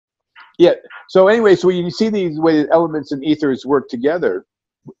Yeah. So anyway, so you see these way elements and ethers work together.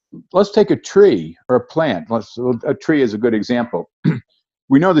 Let's take a tree or a plant. A tree is a good example.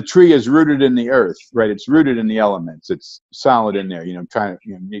 We know the tree is rooted in the earth, right? It's rooted in the elements. It's solid in there. Trying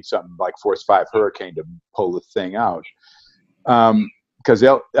to need something like force 5 hurricane to pull the thing out, because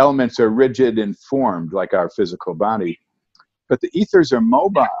elements are rigid and formed like our physical body. But the ethers are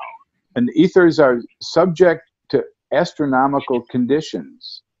mobile, and the ethers are subject to astronomical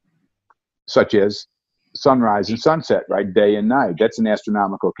conditions, such as sunrise and sunset, right? Day and night. That's an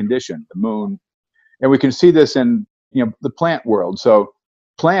astronomical condition. The moon, and we can see this in the plant world. So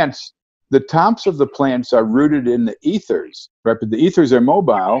plants, the tops of the plants are rooted in the ethers, right? But the ethers are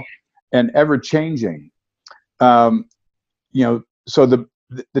mobile and ever changing. So the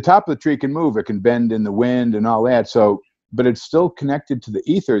top of the tree can move. It can bend in the wind and all that. So, but it's still connected to the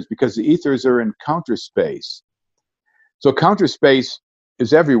ethers because the ethers are in counter space. So counter space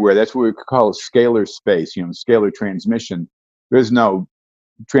is everywhere. That's what we call scalar space, scalar transmission. There's no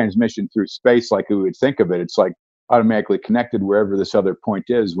transmission through space like we would think of it. It's like automatically connected wherever this other point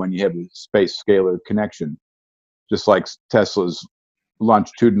is when you have a space scalar connection, just like Tesla's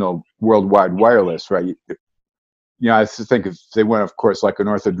longitudinal worldwide wireless, right? I think if they went, of course, like an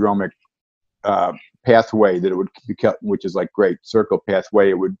orthodromic pathway that it would be, which is like great circle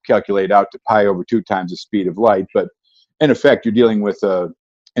pathway, it would calculate out to pi over 2 times the speed of light. But in effect, you're dealing with a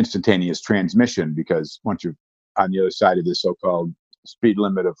instantaneous transmission, because once you're on the other side of the so-called speed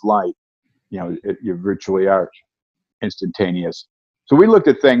limit of light, you virtually are instantaneous. So we looked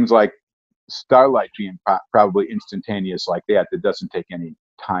at things like starlight being probably instantaneous like that. That doesn't take any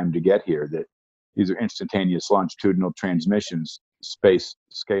time to get here. That these are instantaneous longitudinal transmissions, space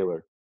scalar.